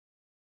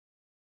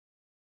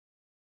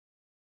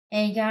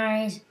Hey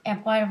guys,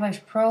 Apple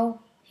Device Pro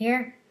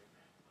here,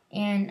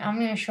 and I'm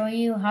going to show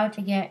you how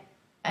to get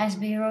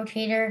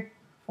SBrotator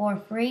for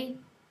free.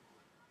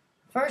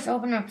 First,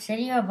 open up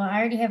Cydia, but I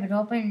already have it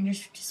open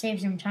just to save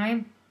some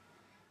time.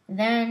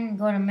 Then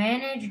go to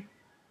Manage,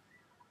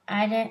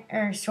 Edit,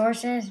 or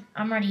Sources.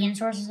 I'm already in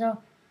Sources though.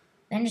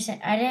 Then just hit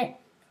Edit,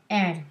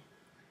 Add.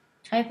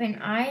 Type in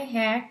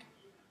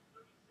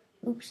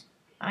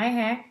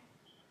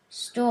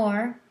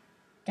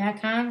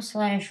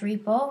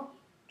iHackStore.com/repo,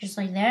 just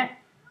like that.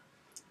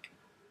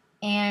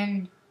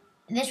 And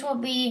this will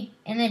be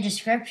in the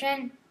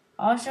description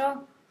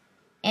also.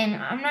 And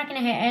I'm not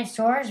going to hit add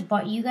stores,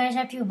 but you guys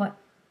have to. But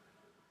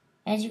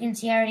as you can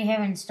see, I already have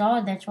it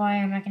installed. That's why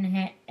I'm not going to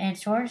hit add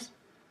stores.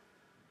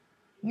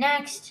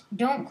 Next,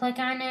 don't click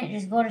on it.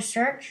 Just go to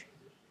search.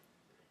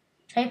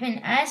 Type in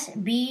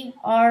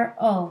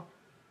SBRO.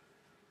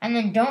 And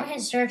then don't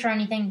hit search or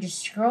anything. Just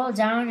scroll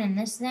down in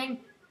this thing.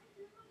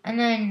 And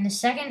then the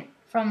second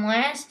from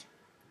last,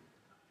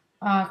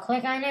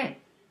 click on it.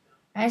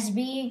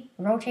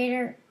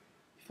 SBrotator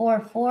for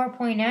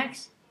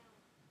 4.x.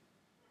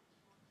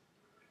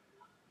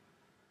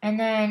 And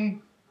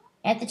then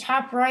at the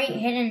top right,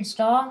 hit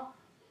install.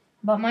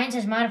 But mine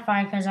says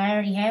modify because I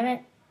already have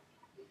it.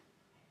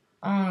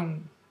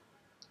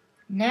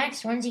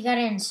 Next, once you got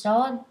it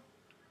installed,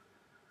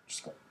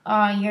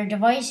 your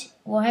device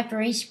will have to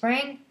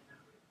respring,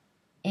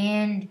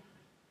 and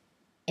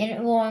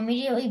it will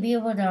immediately be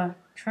able to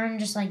turn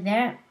just like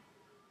that.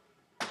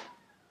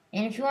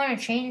 And if you want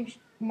to change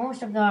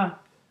most of the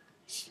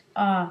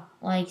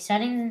like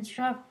settings and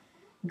stuff,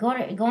 go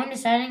into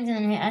settings and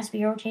then hit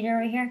SBrotator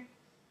right here,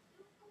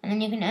 and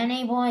then you can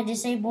enable it,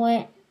 disable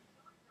it.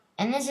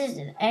 And this is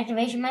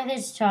activation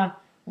methods to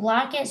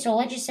lock it. So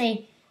let's just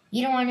say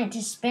you don't want it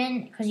to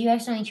spin because you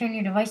accidentally turn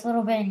your device a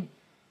little bit and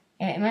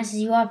it messes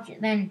you up.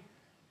 Then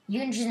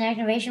you can choose an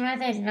activation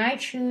method, and I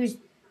choose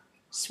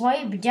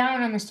swipe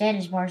down on the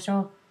status bar.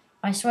 So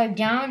if I swipe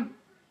down,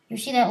 you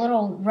see that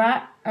little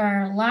lock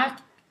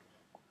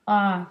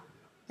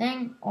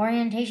thing,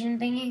 orientation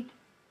thingy.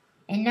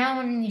 And now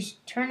when you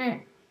turn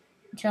it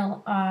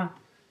to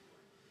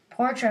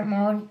portrait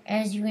mode,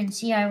 as you can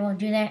see, I will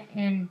do that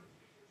in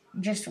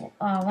just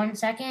 1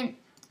 second.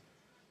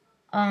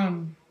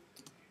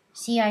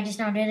 See, I just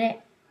now did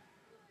it,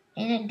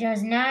 and it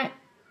does not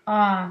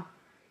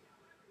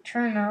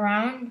turn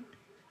around,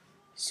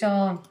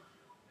 so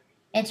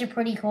it's a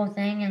pretty cool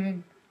thing. And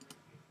then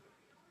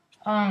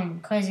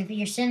because if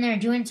you're sitting there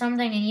doing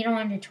something and you don't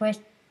want it to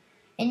twist,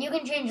 and you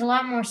can change a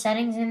lot more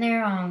settings in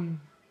there.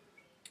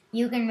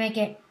 You can make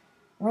it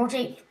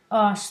rotate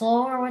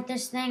slower with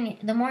this thing.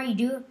 The more you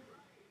do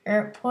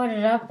or put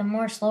it up, the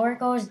more slower it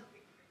goes.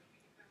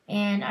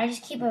 And I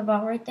just keep it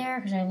about right there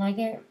because I like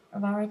it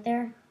about right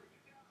there.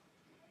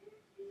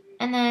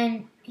 And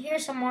then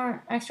here's some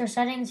more extra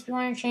settings if you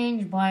want to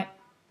change, but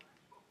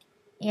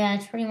yeah,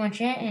 that's pretty much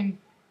it. And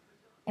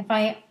if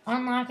I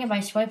unlock it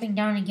by swiping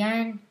down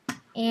again,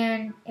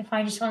 and if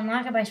I just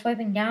unlock it by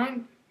swiping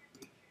down,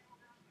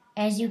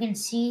 as you can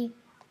see,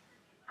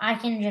 I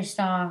can just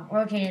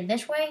rotate it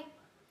this way.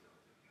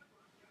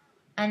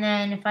 And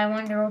then if I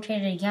wanted to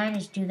rotate it again,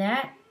 just do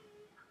that.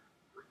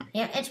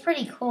 Yeah, it's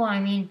pretty cool. I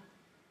mean,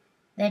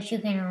 that you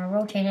can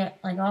rotate it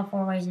like all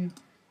 4 ways and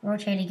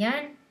rotate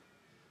again.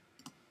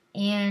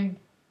 And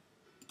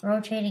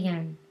rotate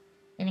again.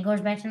 And it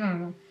goes back to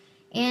normal.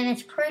 And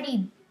it's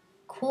pretty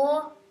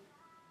cool.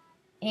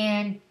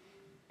 And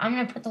I'm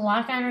going to put the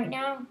lock on right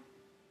now.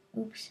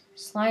 Oops.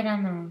 Slide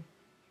on the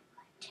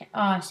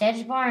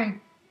status bar, and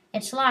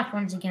it's locked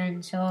once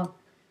again. So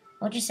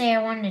let's just say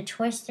I wanted to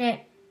twist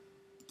it.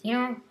 You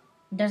know,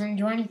 it doesn't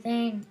do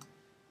anything.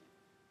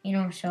 You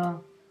know,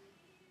 so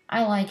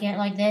I like it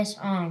like this.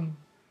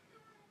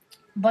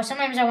 But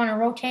sometimes I want to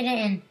rotate it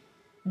and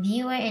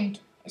view it in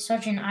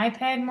such an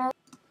iPad mode.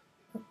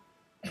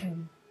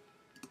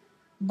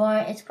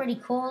 But it's pretty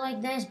cool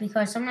like this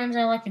because sometimes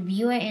I like to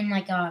view it in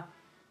like a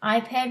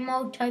iPad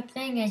mode type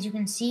thing, as you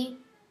can see.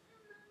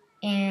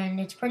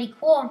 And it's pretty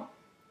cool.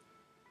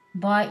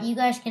 But you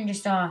guys can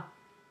just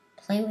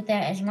play with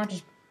that as much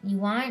as you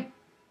want.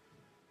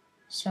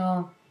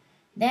 So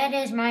that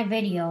is my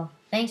video.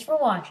 Thanks for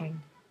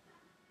watching.